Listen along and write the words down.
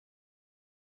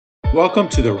Welcome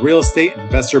to the Real Estate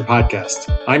Investor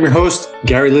Podcast. I'm your host,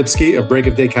 Gary Lipsky of Break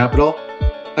of Day Capital.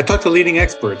 I talk to leading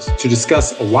experts to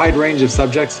discuss a wide range of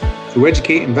subjects to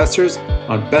educate investors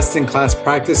on best-in-class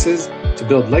practices to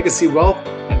build legacy wealth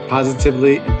and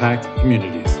positively impact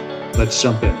communities. Let's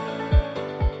jump in.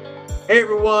 Hey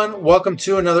everyone, welcome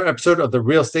to another episode of the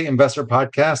Real Estate Investor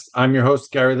Podcast. I'm your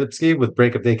host, Gary Lipsky with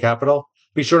Break of Day Capital.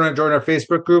 Be sure to join our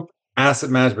Facebook group, Asset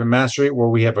Management Mastery, where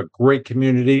we have a great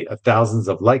community of thousands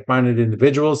of like-minded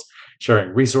individuals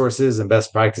sharing resources and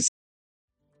best practices.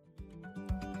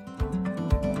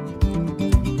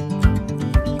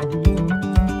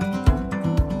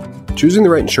 Choosing the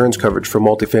right insurance coverage for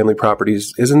multifamily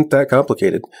properties isn't that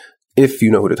complicated if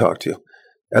you know who to talk to.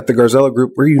 At the Garzella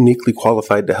Group, we're uniquely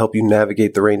qualified to help you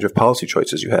navigate the range of policy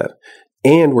choices you have,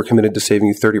 and we're committed to saving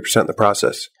you 30% in the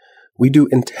process. We do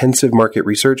intensive market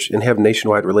research and have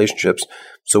nationwide relationships,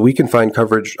 so we can find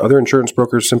coverage other insurance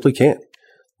brokers simply can't.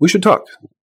 We should talk.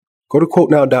 Go to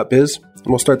quotenow.biz and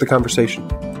we'll start the conversation.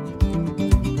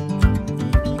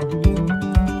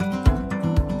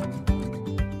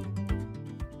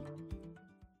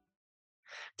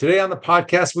 Today on the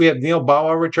podcast, we have Neal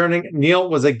Bawa returning.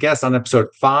 Neal was a guest on episode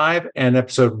 5 and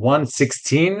episode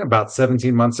 116 about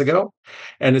 17 months ago,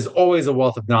 and is always a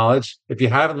wealth of knowledge. If you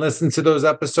haven't listened to those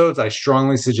episodes, I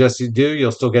strongly suggest you do.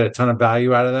 You'll still get a ton of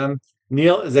value out of them.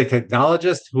 Neal is a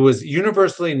technologist who is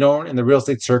universally known in the real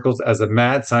estate circles as a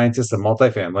mad scientist of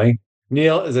multifamily.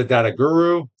 Neal is a data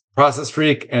guru, process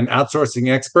freak, and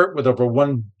outsourcing expert with over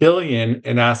 $1 billion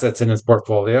in assets in his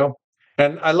portfolio.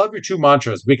 And I love your two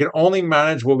mantras. We can only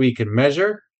manage what we can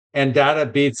measure, and data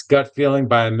beats gut feeling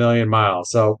by a million miles.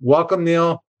 So welcome,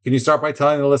 Neal. Can you start by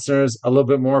telling the listeners a little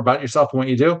bit more about yourself and what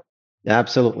you do?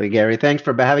 Absolutely, Gary. Thanks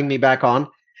for having me back on.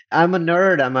 I'm a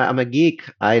nerd. I'm a geek.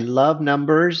 I love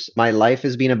numbers. My life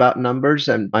has been about numbers.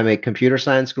 I'm a computer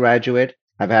science graduate.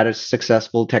 I've had a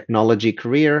successful technology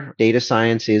career. Data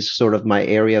science is sort of my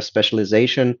area of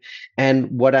specialization.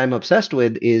 And what I'm obsessed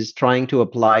with is trying to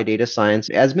apply data science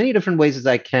as many different ways as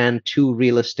I can to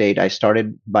real estate. I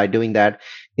started by doing that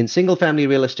in single family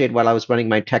real estate while I was running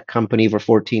my tech company for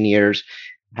 14 years.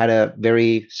 Had a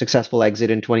very successful exit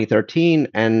in 2013.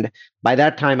 And by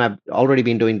that time, I've already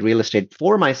been doing real estate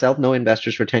for myself, no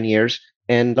investors for 10 years,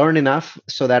 and learned enough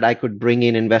so that I could bring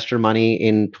in investor money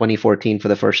in 2014 for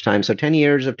the first time. So 10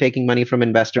 years of taking money from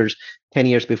investors, 10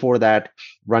 years before that,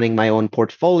 running my own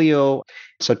portfolio.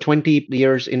 So 20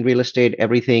 years in real estate,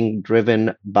 everything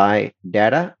driven by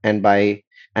data and by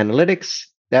analytics.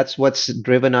 That's what's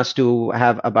driven us to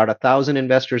have about 1,000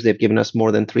 investors. They've given us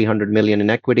more than 300 million in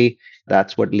equity.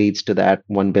 That's what leads to that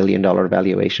 $1 billion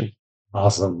valuation.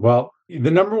 Awesome. Well,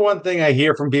 the number one thing I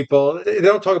hear from people, they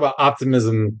don't talk about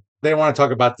optimism. They want to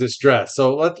talk about distress.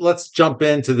 So let's jump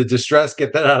into the distress,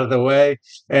 get that out of the way.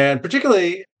 And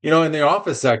particularly, in the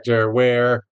office sector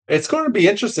where it's going to be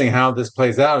interesting how this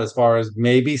plays out as far as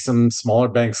maybe some smaller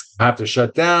banks have to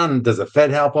shut down. Does the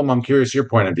Fed help them? I'm curious your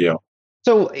point of view.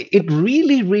 So it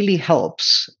really, really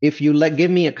helps if you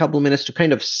give me a couple minutes to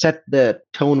kind of set the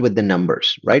tone with the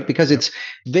numbers, right? Because it's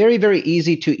very, very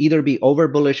easy to either be over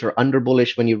bullish or under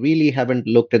bullish when you really haven't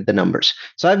looked at the numbers.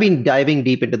 So I've been diving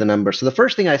deep into the numbers. So the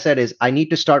first thing I said is I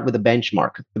need to start with a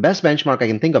benchmark. The best benchmark I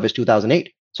can think of is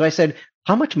 2008. So I said,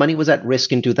 how much money was at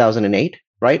risk in 2008,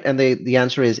 right? And the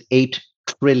answer is 8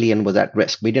 trillion was at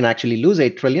risk. We didn't actually lose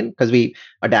 8 trillion because we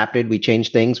adapted, we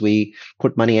changed things, we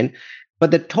put money in. But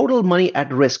the total money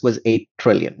at risk was 8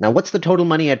 trillion. Now, what's the total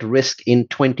money at risk in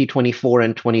 2024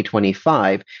 and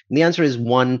 2025? And the answer is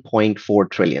 1.4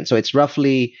 trillion. So it's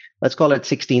roughly, let's call it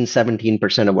 16,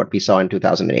 17% of what we saw in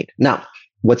 2008. Now,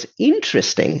 what's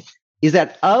interesting is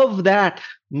that of that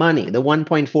money, the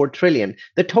 1.4 trillion,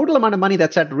 the total amount of money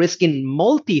that's at risk in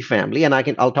multifamily,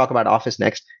 and I'll talk about office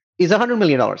next, is $100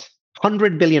 million,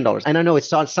 $100 billion. And I know it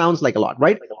sounds like a lot,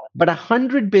 right? But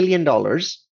 $100 billion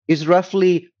is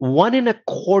roughly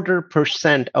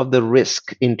 1.25% of the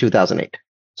risk in 2008.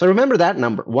 So remember that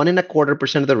number,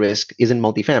 1.25% of the risk is in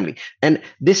multifamily. And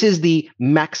this is the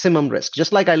maximum risk.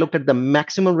 Just like I looked at the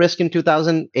maximum risk in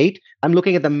 2008, I'm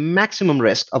looking at the maximum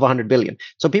risk of 100 billion.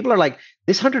 So people are like,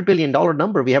 this $100 billion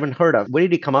number we haven't heard of, where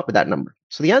did he come up with that number?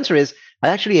 So the answer is, I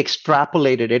actually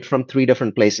extrapolated it from 3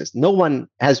 different places. No one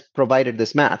has provided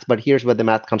this math, but here's where the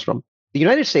math comes from. The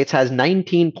United States has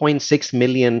 19.6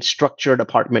 million structured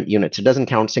apartment units. It doesn't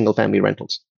count single family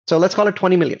rentals. So let's call it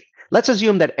 20 million. Let's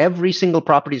assume that every single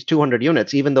property is 200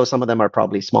 units, even though some of them are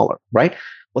probably smaller, right?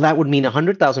 Well, that would mean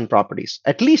 100,000 properties,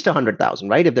 at least 100,000,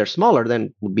 right? If they're smaller, then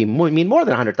it would mean more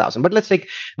than 100,000. But let's take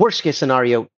worst case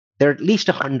scenario, there are at least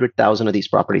 100,000 of these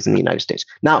properties in the United States.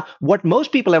 Now, what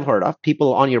most people have heard of,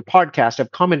 people on your podcast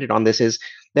have commented on this, is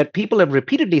that people have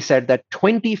repeatedly said that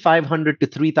 2,500 to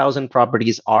 3,000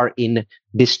 properties are in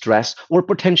distress or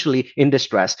potentially in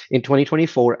distress in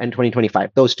 2024 and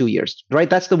 2025, those 2 years, right?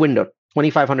 That's the window,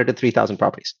 2,500 to 3,000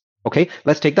 properties. Okay,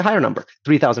 let's take the higher number.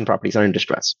 3,000 properties are in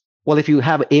distress. Well, if you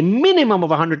have a minimum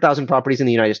of 100,000 properties in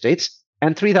the United States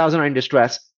and 3,000 are in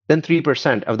distress, then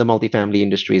 3% of the multifamily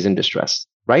industry is in distress,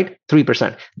 right?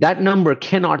 3%. That number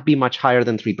cannot be much higher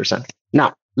than 3%.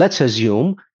 Now, let's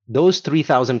assume those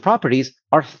 3,000 properties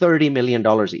are $30 million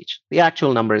each. The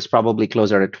actual number is probably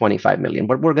closer to 25 million,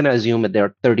 but we're going to assume that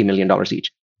they're $30 million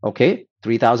each. Okay,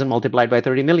 3,000 multiplied by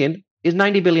 30 million is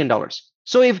 $90 billion.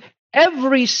 So if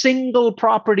every single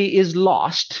property is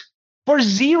lost for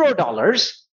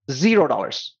 $0,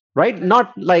 right?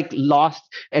 Not like lost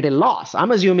at a loss.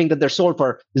 I'm assuming that they're sold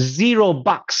for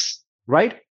 $0,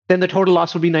 right? Then the total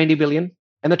loss would be 90 billion.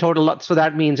 And the total loss, so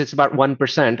that means it's about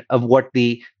 1% of what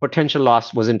the potential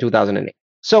loss was in 2008.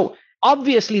 So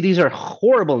obviously, these are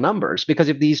horrible numbers, because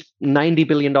if these $90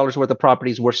 billion worth of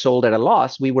properties were sold at a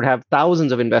loss, we would have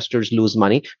thousands of investors lose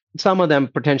money, some of them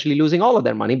potentially losing all of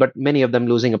their money, but many of them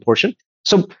losing a portion.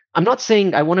 So I'm not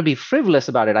saying I want to be frivolous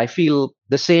about it. I feel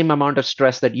the same amount of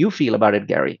stress that you feel about it,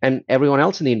 Gary, and everyone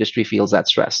else in the industry feels that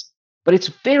stress. But it's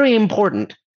very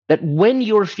important that when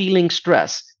you're feeling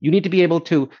stress, you need to be able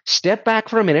to step back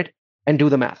for a minute and do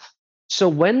the math. So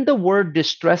when the word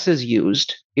distress is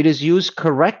used, it is used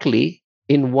correctly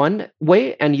in one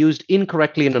way and used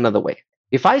incorrectly in another way.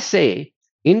 If I say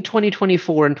in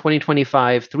 2024 and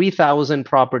 2025, 3,000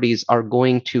 properties are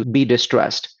going to be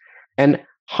distressed, and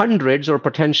hundreds or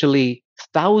potentially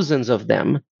thousands of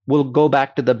them will go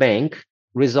back to the bank,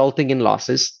 resulting in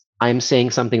losses, I'm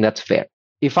saying something that's fair.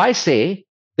 If I say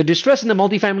the distress in the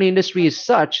multifamily industry is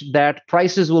such that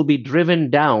prices will be driven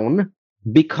down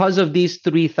because of these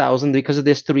 3,000, because of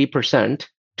this 3%,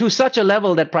 to such a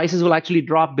level that prices will actually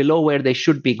drop below where they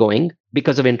should be going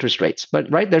because of interest rates.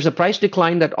 But right, there's a price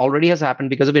decline that already has happened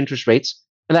because of interest rates,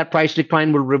 and that price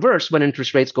decline will reverse when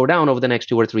interest rates go down over the next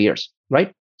 2 or 3 years,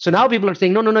 right? So now people are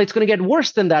saying, no, it's going to get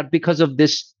worse than that because of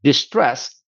this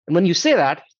distress. And when you say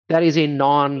that, that is a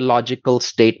non-logical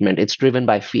statement. It's driven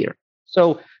by fear.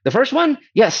 So the first one,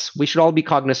 yes, we should all be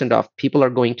cognizant of people are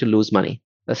going to lose money.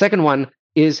 The second one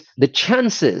is the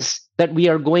chances that we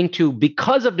are going to,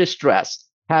 because of distress,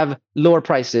 have lower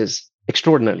prices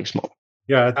extraordinarily small.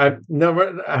 Yeah, I've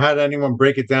never had anyone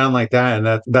break it down like that,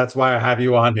 and that's why I have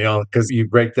you on, Neal, because you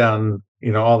break down,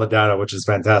 all the data, which is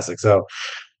fantastic. So,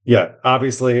 yeah,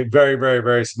 obviously, very, very,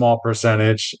 very small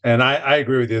percentage, and I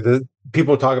agree with you.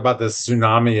 People talk about this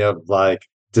tsunami of like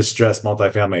distressed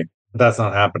multifamily. That's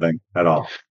not happening at all.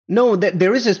 No,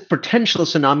 there is this potential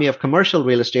tsunami of commercial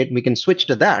real estate, and we can switch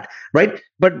to that, right?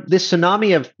 But this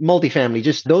tsunami of multifamily,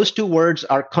 just those two words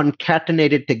are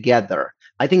concatenated together.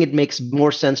 I think it makes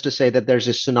more sense to say that there's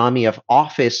a tsunami of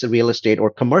office real estate or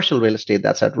commercial real estate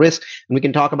that's at risk, and we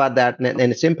can talk about that and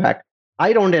its impact.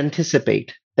 I don't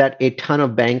anticipate that a ton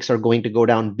of banks are going to go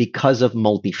down because of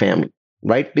multifamily,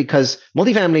 right? Because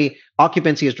multifamily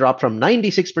occupancy has dropped from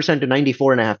 96% to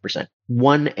 94.5%,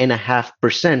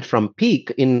 1.5% from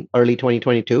peak in early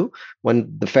 2022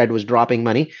 when the Fed was dropping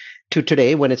money to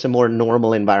today when it's a more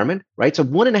normal environment, right? So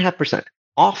 1.5%.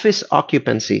 Office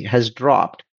occupancy has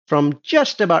dropped from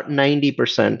just about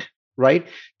 90%, right,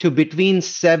 to between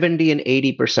 70 and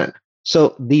 80%.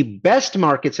 So the best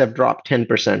markets have dropped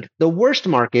 10%. The worst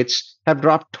markets have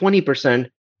dropped 20%.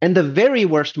 And the very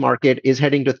worst market is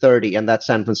heading to 30, and that's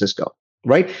San Francisco,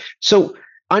 right? So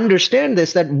understand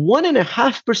this, that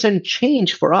 1.5%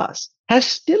 change for us has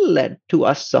still led to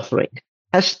us suffering,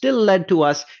 has still led to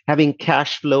us having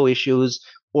cash flow issues,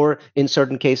 or in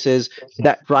certain cases,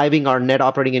 that driving our net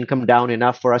operating income down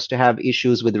enough for us to have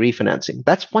issues with refinancing.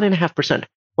 That's 1.5%.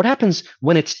 What happens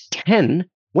when it's 10?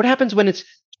 What happens when it's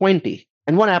 20?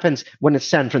 And what happens when it's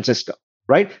San Francisco,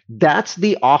 right? That's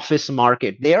the office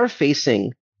market. They are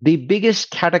facing the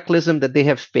biggest cataclysm that they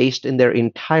have faced in their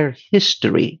entire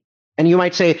history. And you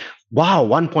might say, wow,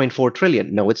 1.4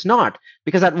 trillion. No, it's not,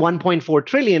 because that 1.4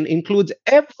 trillion includes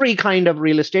every kind of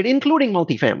real estate, including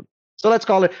multifamily. So let's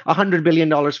call it $100 billion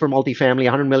for multifamily,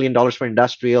 $100 million for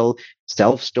industrial,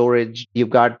 self-storage. You've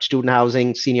got student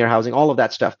housing, senior housing, all of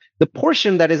that stuff. The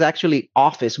portion that is actually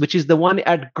office, which is the one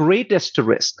at greatest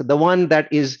risk, the one that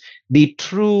is the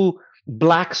true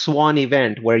black swan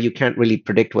event where you can't really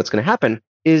predict what's going to happen,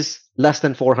 is less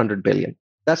than 400 billion.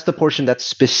 That's the portion that's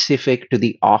specific to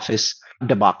the office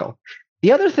debacle.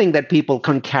 The other thing that people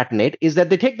concatenate is that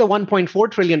they take the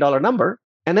 $1.4 trillion number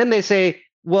and then they say,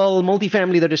 Well,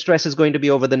 multifamily, the distress is going to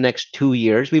be over the next 2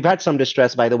 years. We've had some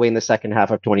distress, by the way, in the second half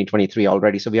of 2023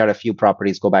 already. So we had a few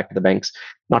properties go back to the banks,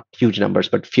 not huge numbers,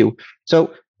 but few.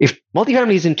 So if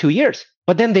multifamily is in 2 years,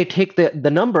 but then they take the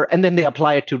number and then they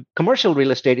apply it to commercial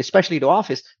real estate, especially to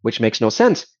office, which makes no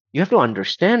sense. You have to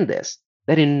understand this,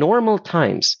 that in normal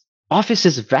times, office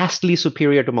is vastly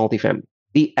superior to multifamily.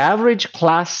 The average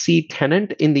Class C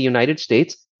tenant in the United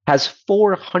States has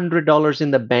 $400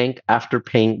 in the bank after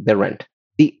paying their rent.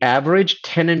 The average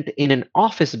tenant in an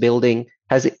office building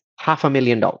has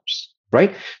 $500,000,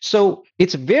 right? So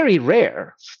it's very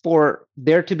rare for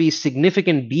there to be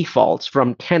significant defaults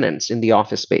from tenants in the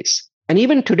office space. And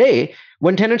even today,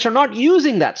 when tenants are not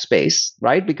using that space,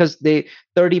 right, because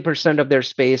 30% of their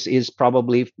space is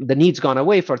probably the need's gone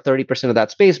away for 30% of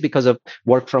that space because of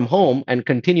work from home and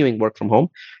continuing work from home.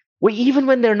 Well, even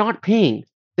when they're not paying,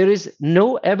 there is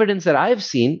no evidence that I've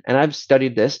seen, and I've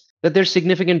studied this, that there's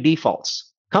significant defaults.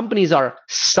 Companies are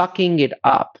sucking it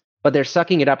up, but they're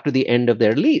sucking it up to the end of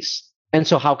their lease. And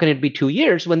so how can it be 2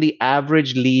 years when the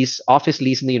average office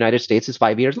lease in the United States is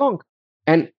 5 years long?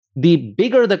 And the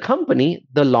bigger the company,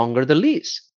 the longer the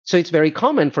lease. So it's very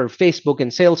common for Facebook and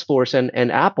Salesforce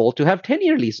and Apple to have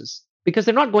 10-year leases because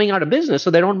they're not going out of business. So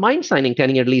they don't mind signing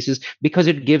 10-year leases because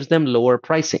it gives them lower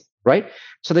pricing, right?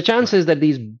 So the chances that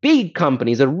these big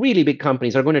companies, the really big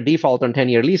companies, are going to default on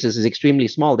 10-year leases is extremely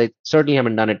small. They certainly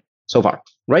haven't done it so far,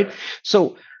 right?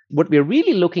 So what we're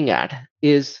really looking at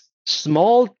is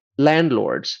small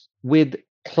landlords with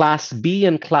Class B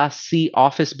and Class C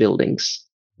office buildings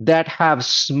that have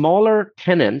smaller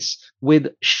tenants with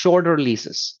shorter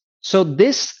leases. So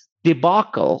this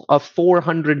debacle of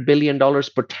 $400 billion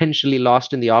potentially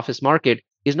lost in the office market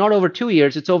is not over 2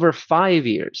 years, it's over 5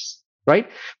 years, right?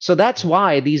 So that's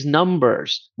why these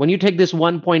numbers, when you take this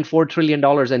 $1.4 trillion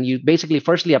and you basically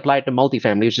firstly apply it to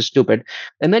multifamily, which is stupid,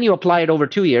 and then you apply it over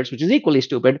 2 years, which is equally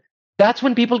stupid, that's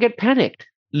when people get panicked.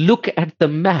 Look at the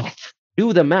math.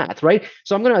 Do the math, right?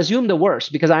 So I'm going to assume the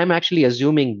worst because I'm actually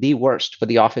assuming the worst for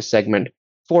the office segment.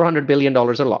 $400 billion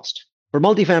are lost. For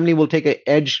multifamily, we'll take an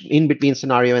edge in between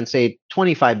scenario and say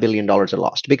 $25 billion are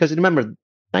lost. Because remember,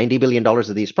 $90 billion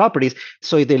of these properties.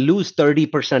 So if they lose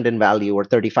 30% in value or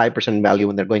 35% in value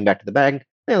when they're going back to the bank,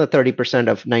 the 30%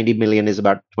 of 90 million is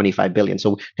about 25 billion.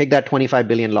 So take that 25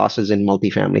 billion losses in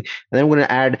multifamily. And then we're going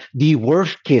to add the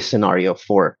worst case scenario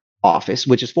for office,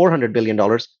 which is $400 billion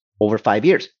over 5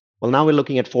 years. Well, now we're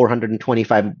looking at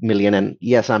 425 million. And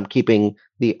yes, I'm keeping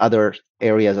the other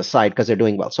areas aside because they're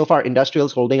doing well. So far, industrial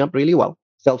is holding up really well.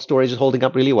 Self-storage is holding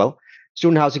up really well.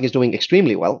 Student housing is doing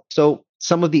extremely well. So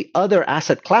some of the other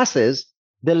asset classes,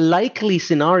 the likely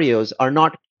scenarios are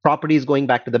not properties going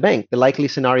back to the bank. The likely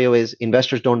scenario is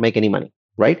investors don't make any money,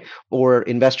 right? Or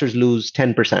investors lose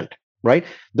 10%. Right?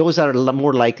 Those are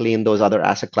more likely in those other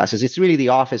asset classes. It's really the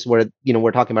office where,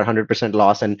 we're talking about 100%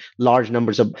 loss and large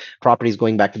numbers of properties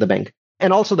going back to the bank.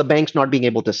 And also the banks not being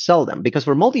able to sell them. Because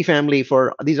for multifamily,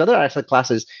 for these other asset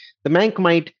classes, the bank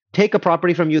might take a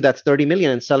property from you that's 30 million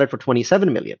and sell it for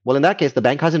 27 million. Well, in that case, the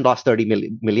bank hasn't lost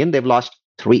 30 million. They've lost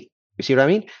 3. You see what I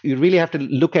mean? You really have to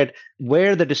look at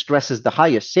where the distress is the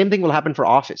highest. Same thing will happen for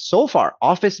office. So far,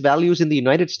 office values in the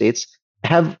United States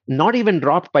have not even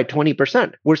dropped by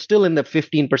 20%. We're still in the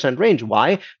 15% range.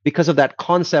 Why? Because of that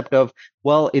concept of,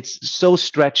 well, it's so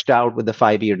stretched out with the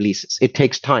 5-year leases. It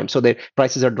takes time. So their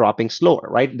prices are dropping slower,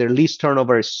 right? Their lease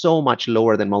turnover is so much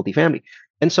lower than multifamily.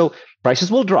 And so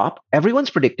prices will drop. Everyone's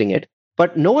predicting it,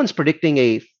 but no one's predicting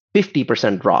a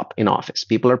 50% drop in office.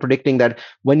 People are predicting that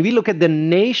when we look at the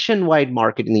nationwide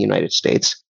market in the United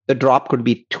States, the drop could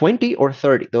be 20 or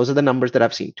 30. Those are the numbers that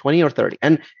I've seen, 20 or 30.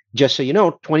 And just so you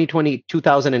know,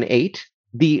 2008,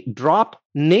 the drop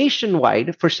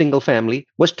nationwide for single family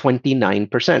was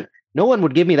 29%. No one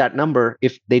would give me that number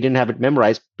if they didn't have it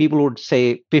memorized. People would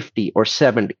say 50 or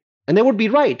 70. And they would be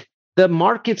right. The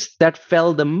markets that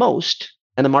fell the most,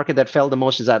 and the market that fell the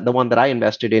most is the one that I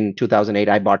invested in 2008.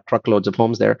 I bought truckloads of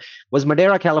homes there, was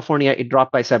Madera, California. It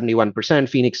dropped by 71%.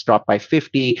 Phoenix dropped by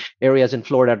 50. Areas in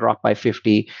Florida dropped by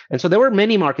 50. And so there were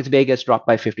many markets. Vegas dropped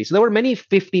by 50. So there were many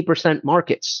 50%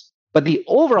 markets. But the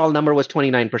overall number was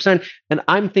 29%. And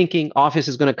I'm thinking office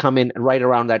is going to come in right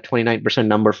around that 29%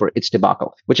 number for its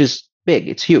debacle, which is big.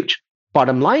 It's huge.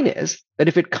 Bottom line is that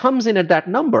if it comes in at that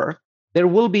number, there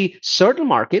will be certain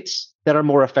markets that are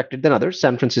more affected than others,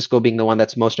 San Francisco being the one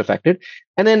that's most affected.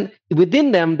 And then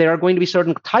within them, there are going to be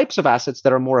certain types of assets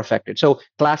that are more affected. So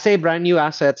Class A brand new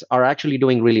assets are actually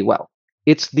doing really well.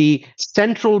 It's the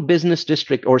central business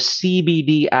district or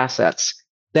CBD assets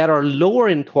that are lower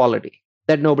in quality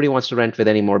that nobody wants to rent with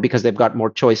anymore because they've got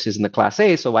more choices in the Class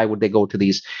A. So why would they go to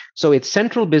these? So it's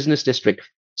central business district.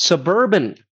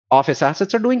 Suburban office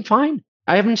assets are doing fine.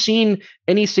 I haven't seen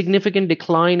any significant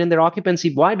decline in their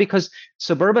occupancy. Why? Because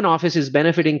suburban office is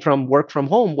benefiting from work from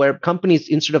home, where companies,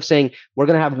 instead of saying, we're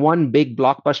going to have one big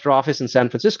blockbuster office in San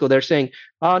Francisco, they're saying,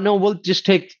 no, we'll just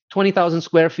take 20,000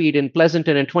 square feet in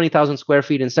Pleasanton and 20,000 square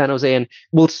feet in San Jose, and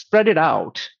we'll spread it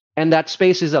out. And that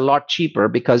space is a lot cheaper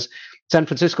because San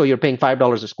Francisco, you're paying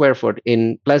 $5 a square foot.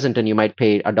 In Pleasanton, you might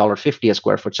pay $1.50 a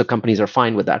square foot. So companies are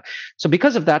fine with that. So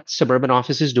because of that, suburban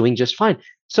office is doing just fine.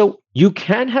 So you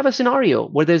can have a scenario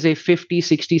where there's a 50,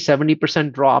 60,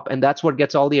 70% drop, and that's what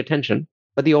gets all the attention.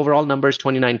 But the overall number is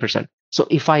 29%. So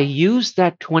if I use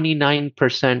that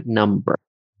 29% number,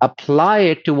 apply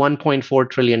it to $1.4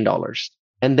 trillion,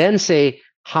 and then say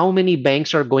how many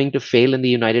banks are going to fail in the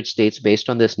United States based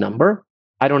on this number,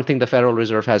 I don't think the Federal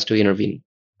Reserve has to intervene.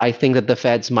 I think that the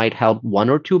feds might help one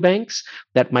or two banks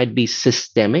that might be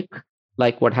systemic,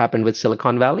 like what happened with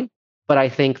Silicon Valley. But I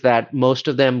think that most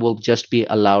of them will just be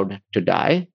allowed to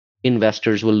die.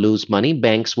 Investors will lose money.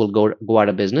 Banks will go out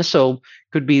of business. So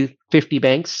could be 50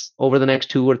 banks over the next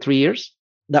 2 or 3 years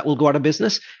that will go out of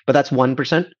business. But that's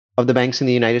 1% of the banks in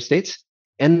the United States.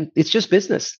 And it's just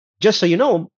business. Just so you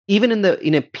know, even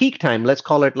in a peak time, let's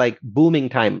call it like booming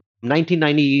time,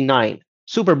 1999,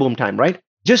 super boom time, right?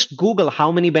 Just Google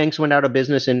how many banks went out of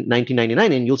business in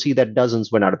 1999, and you'll see that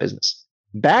dozens went out of business.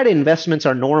 Bad investments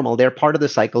are normal. They're part of the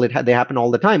cycle. They happen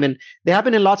all the time. And they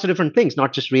happen in lots of different things,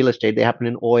 not just real estate. They happen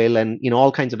in oil and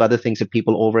all kinds of other things that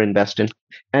people overinvest in.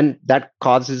 And that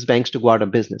causes banks to go out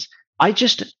of business.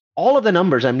 All of the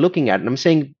numbers I'm looking at, and I'm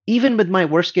saying, even with my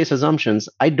worst case assumptions,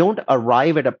 I don't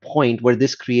arrive at a point where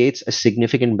this creates a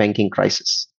significant banking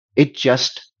crisis. It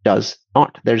just does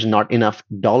not. There's not enough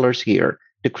dollars here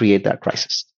to create that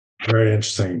crisis. Very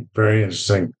interesting. Very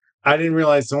interesting. I didn't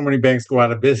realize so many banks go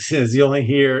out of business. You only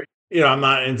hear, I'm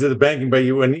not into the banking, but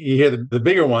when you hear the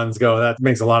bigger ones go, that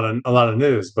makes a lot of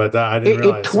news. But I didn't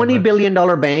realize a $20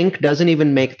 billion bank doesn't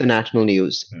even make the national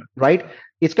news, right?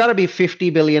 It's got to be 50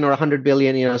 billion or 100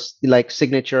 billion, like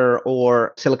Signature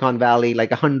or Silicon Valley, like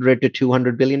 100 to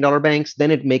 200 billion dollar banks. Then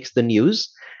it makes the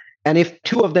news. And if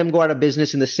two of them go out of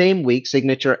business in the same week,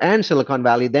 Signature and Silicon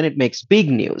Valley, then it makes big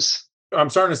news. I'm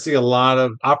starting to see a lot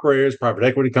of operators, private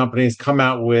equity companies come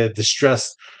out with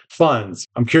distressed funds.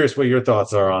 I'm curious what your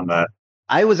thoughts are on that.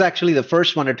 I was actually the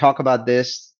first one to talk about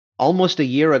this almost a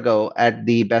year ago at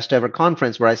the Best Ever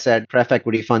conference, where I said pref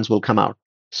equity funds will come out.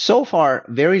 So far,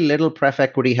 very little pref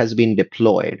equity has been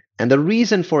deployed. And the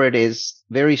reason for it is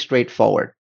very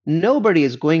straightforward. Nobody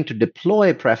is going to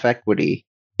deploy pref equity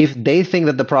if they think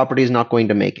that the property is not going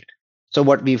to make it. So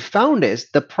what we've found is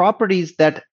the properties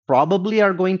that probably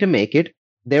are going to make it,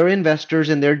 their investors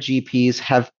and their GPs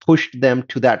have pushed them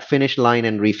to that finish line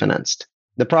and refinanced.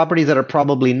 The properties that are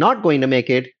probably not going to make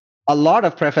it, a lot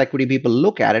of pref equity people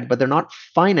look at it, but they're not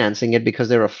financing it because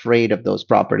they're afraid of those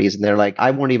properties. And they're like,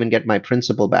 I won't even get my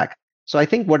principal back. So I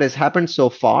think what has happened so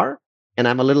far, and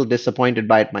I'm a little disappointed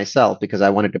by it myself because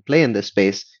I wanted to play in this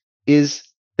space, is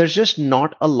there's just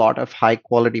not a lot of high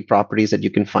quality properties that you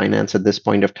can finance at this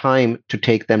point of time to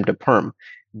take them to perm.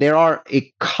 There are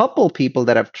a couple people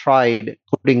that have tried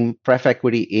putting pref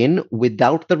equity in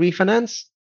without the refinance.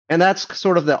 And that's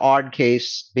sort of the odd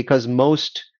case because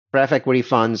most pref equity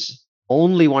funds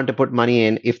only want to put money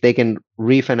in if they can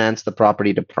refinance the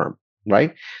property to perm,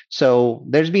 right? So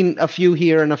there's been a few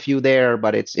here and a few there,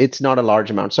 but it's not a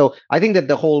large amount. So I think that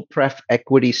the whole pref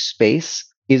equity space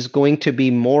is going to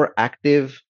be more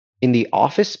active in the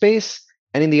office space.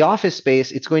 And in the office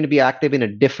space, it's going to be active in a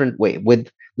different way with,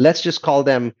 let's just call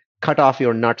them cut off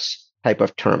your nuts type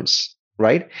of terms,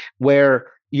 right? Where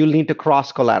you'll need to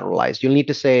cross collateralize. You'll need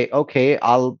to say, okay,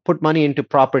 I'll put money into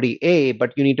property A,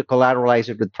 but you need to collateralize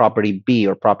it with property B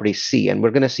or property C. And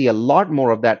we're going to see a lot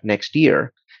more of that next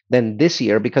year than this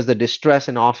year because the distress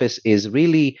in office is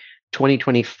really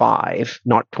 2025,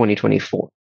 not 2024.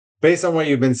 Based on what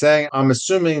you've been saying, I'm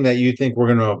assuming that you think we're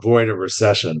going to avoid a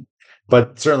recession,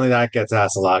 but certainly that gets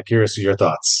asked a lot. Curious of your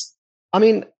thoughts. I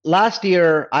mean, last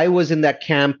year I was in that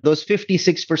camp. Those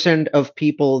 56% of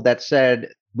people that said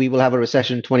we will have a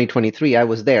recession in 2023, I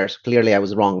was there. So clearly I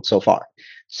was wrong so far.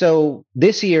 So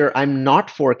this year, I'm not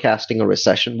forecasting a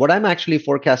recession. What I'm actually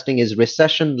forecasting is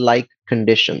recession-like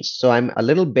conditions. So I'm a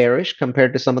little bearish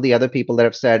compared to some of the other people that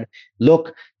have said,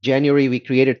 look, January, we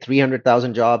created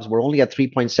 300,000 jobs. We're only at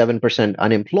 3.7%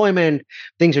 unemployment.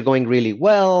 Things are going really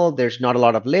well. There's not a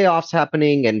lot of layoffs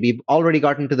happening. And we've already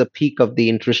gotten to the peak of the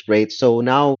interest rates. So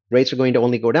now rates are going to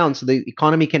only go down. So the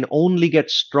economy can only get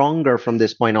stronger from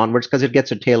this point onwards because it gets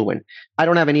a tailwind. I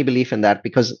don't have any belief in that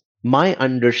because my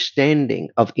understanding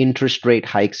of interest rate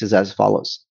hikes is as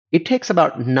follows. It takes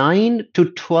about 9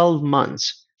 to 12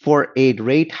 months for a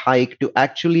rate hike to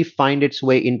actually find its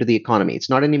way into the economy. It's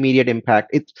not an immediate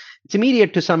impact. It's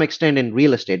immediate to some extent in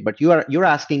real estate, but you're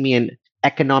asking me an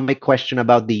economic question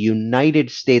about the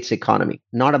United States economy,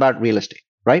 not about real estate,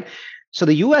 right? So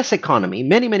the US economy,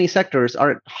 many sectors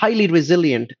are highly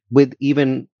resilient with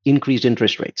even increased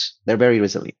interest rates. They're very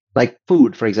resilient. Like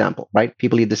food, for example, right?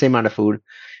 People eat the same amount of food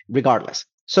regardless.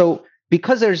 So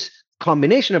because there's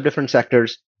combination of different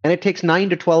sectors, and it takes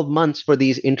 9 to 12 months for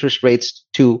these interest rates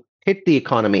to hit the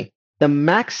economy, the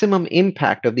maximum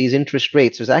impact of these interest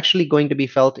rates is actually going to be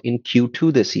felt in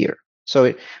Q2 this year.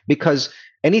 Because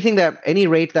any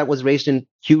rate that was raised in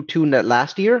Q2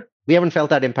 last year, we haven't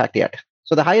felt that impact yet.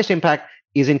 So the highest impact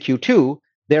is in Q2.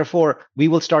 Therefore, we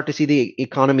will start to see the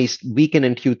economy weaken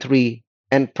in Q3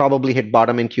 and probably hit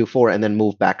bottom in Q4 and then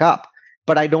move back up.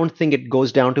 But I don't think it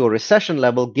goes down to a recession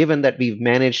level, given that we've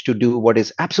managed to do what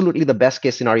is absolutely the best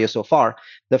case scenario so far.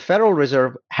 The Federal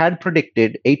Reserve had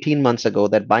predicted 18 months ago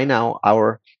that by now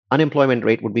our unemployment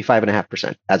rate would be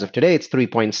 5.5%. As of today, it's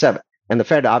 3.7. And the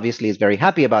Fed obviously is very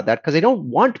happy about that because they don't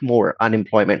want more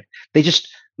unemployment. They just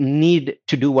need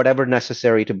to do whatever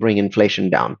necessary to bring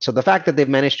inflation down. So the fact that they've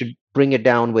managed to bring it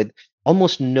down with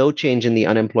almost no change in the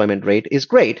unemployment rate is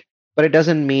great. But it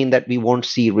doesn't mean that we won't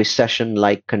see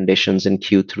recession-like conditions in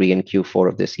Q3 and Q4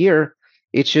 of this year.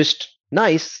 It's just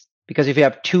nice because if you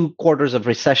have 2 quarters of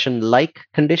recession-like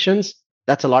conditions,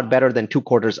 that's a lot better than 2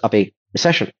 quarters of a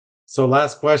recession. So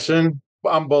last question.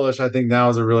 I'm bullish. I think now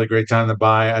is a really great time to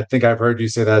buy. I think I've heard you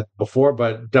say that before,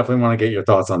 but definitely want to get your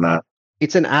thoughts on that.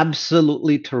 It's an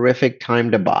absolutely terrific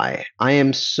time to buy. I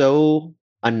am so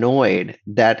annoyed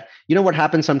that, what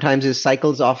happens sometimes is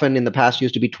cycles often in the past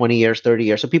used to be 20 years, 30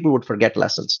 years. So people would forget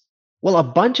lessons. Well, a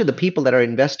bunch of the people that are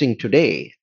investing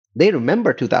today, they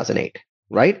remember 2008,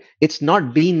 right? It's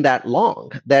not been that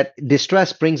long that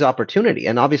distress brings opportunity.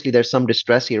 And obviously there's some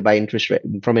distress here by interest rate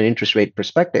from an interest rate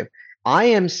perspective. I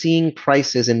am seeing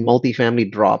prices in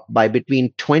multifamily drop by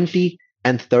between 20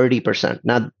 and 30%.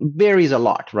 Now, varies a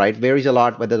lot, right? Varies a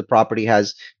lot whether the property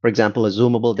has, for example, a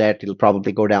zoomable debt, it'll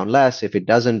probably go down less. If it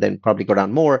doesn't, then probably go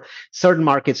down more. Certain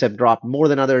markets have dropped more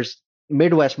than others.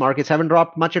 Midwest markets haven't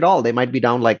dropped much at all. They might be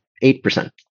down like 8%.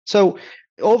 So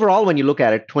overall, when you look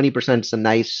at it, 20% is a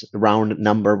nice round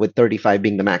number with 35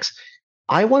 being the max.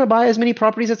 I want to buy as many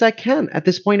properties as I can at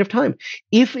this point of time.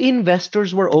 If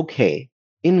investors were okay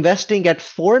investing at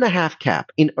 4.5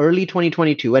 cap in early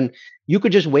 2022, and you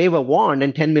could just wave a wand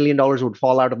and $10 million would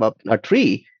fall out of a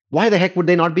tree, why the heck would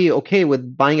they not be okay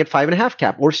with buying at 5.5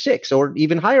 cap or 6 or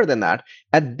even higher than that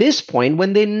at this point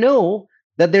when they know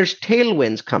that there's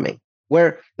tailwinds coming,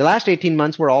 where the last 18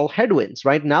 months were all headwinds,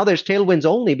 right? Now there's tailwinds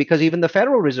only because even the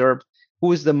Federal Reserve,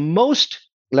 who is the most,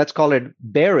 let's call it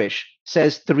bearish,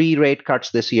 says 3 rate cuts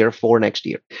this year, 4 next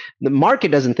year. The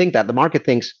market doesn't think that. The market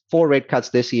thinks 4 rate cuts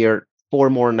this year, 4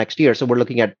 more next year. So we're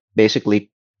looking at basically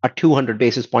a 200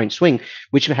 basis point swing,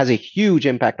 which has a huge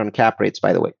impact on cap rates,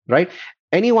 by the way, right?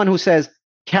 Anyone who says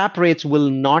cap rates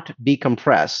will not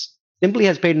decompress simply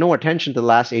has paid no attention to the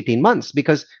last 18 months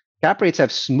because cap rates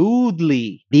have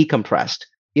smoothly decompressed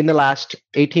in the last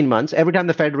 18 months. Every time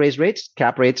the Fed raised rates,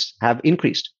 cap rates have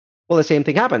increased. Well, the same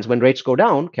thing happens. When rates go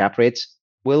down, cap rates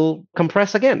will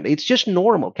compress again. It's just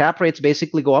normal. Cap rates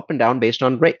basically go up and down based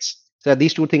on rates. So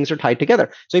these two things are tied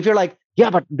together. So if you're like, yeah,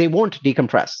 but they won't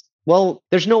decompress. Well,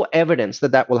 there's no evidence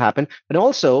that that will happen. And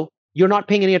also, you're not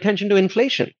paying any attention to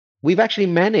inflation. We've actually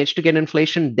managed to get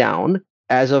inflation down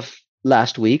as of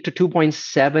last week to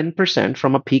 2.7%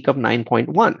 from a peak of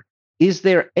 9.1. Is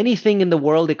there anything in the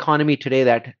world economy today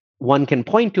that one can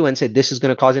point to and say this is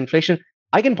going to cause inflation?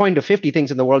 I can point to 50 things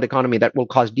in the world economy that will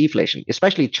cause deflation,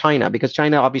 especially China, because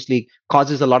China obviously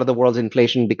causes a lot of the world's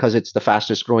inflation because it's the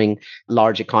fastest growing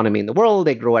large economy in the world.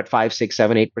 They grow at 5, 6,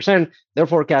 7, 8%. They're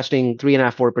forecasting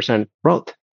 3.5%, 4%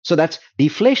 growth. So that's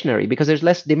deflationary because there's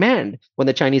less demand when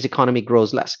the Chinese economy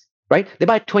grows less, right? They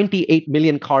buy 28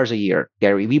 million cars a year,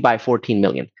 Gary. We buy 14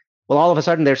 million. Well, all of a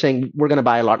sudden they're saying we're going to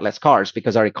buy a lot less cars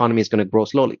because our economy is going to grow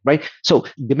slowly, right? So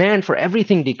demand for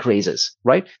everything decreases,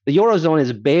 right? The Eurozone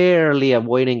is barely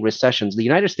avoiding recessions. The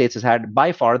United States has had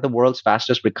by far the world's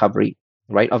fastest recovery,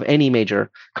 right? Of any major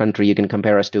country you can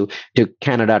compare us to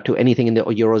Canada, to anything in the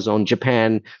Eurozone,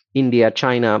 Japan, India,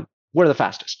 China, we're the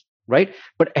fastest, right?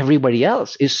 But everybody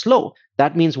else is slow.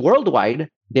 That means worldwide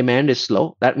demand is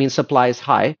slow. That means supply is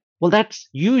high. Well, that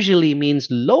usually means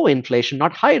low inflation,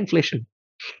 not high inflation.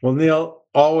 Well, Neal,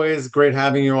 always great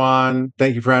having you on.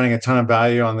 Thank you for adding a ton of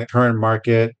value on the current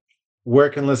market.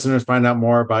 Where can listeners find out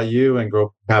more about you and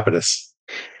Grow Capitus?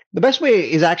 The best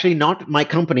way is actually not my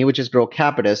company, which is Grow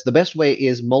Capitus. The best way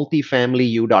is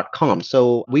multifamilyu.com.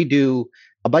 So we do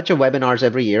a bunch of webinars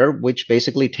every year, which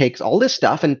basically takes all this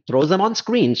stuff and throws them on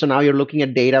screen. So now you're looking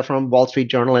at data from Wall Street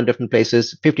Journal and different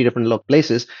places, 50 different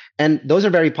places. And those are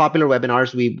very popular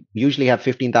webinars. We usually have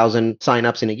 15,000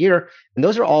 signups in a year. And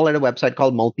those are all at a website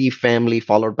called multifamily,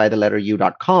 followed by the letter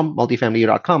u.com,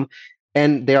 multifamilyu.com.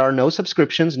 And there are no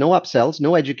subscriptions, no upsells,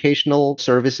 no educational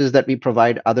services that we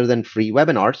provide other than free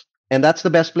webinars. And that's the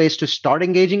best place to start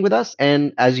engaging with us.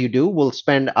 And as you do, we'll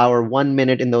spend our 1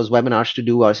 minute in those webinars to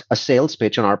do a sales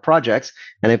pitch on our projects.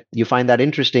 And if you find that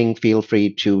interesting, feel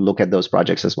free to look at those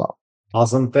projects as well.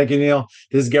 Awesome. Thank you, Neal.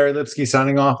 This is Gary Lipsky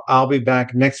signing off. I'll be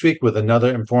back next week with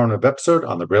another informative episode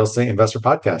on the Real Estate Investor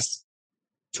Podcast.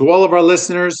 To all of our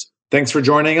listeners, thanks for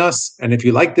joining us. And if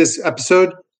you like this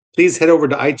episode, please head over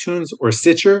to iTunes or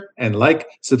Stitcher and like,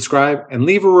 subscribe, and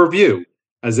leave a review,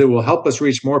 as it will help us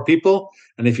reach more people.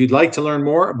 And if you'd like to learn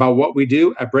more about what we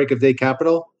do at Break of Day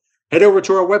Capital, head over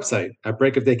to our website at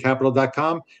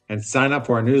breakofdaycapital.com and sign up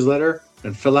for our newsletter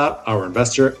and fill out our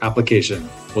investor application.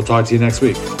 We'll talk to you next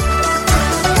week.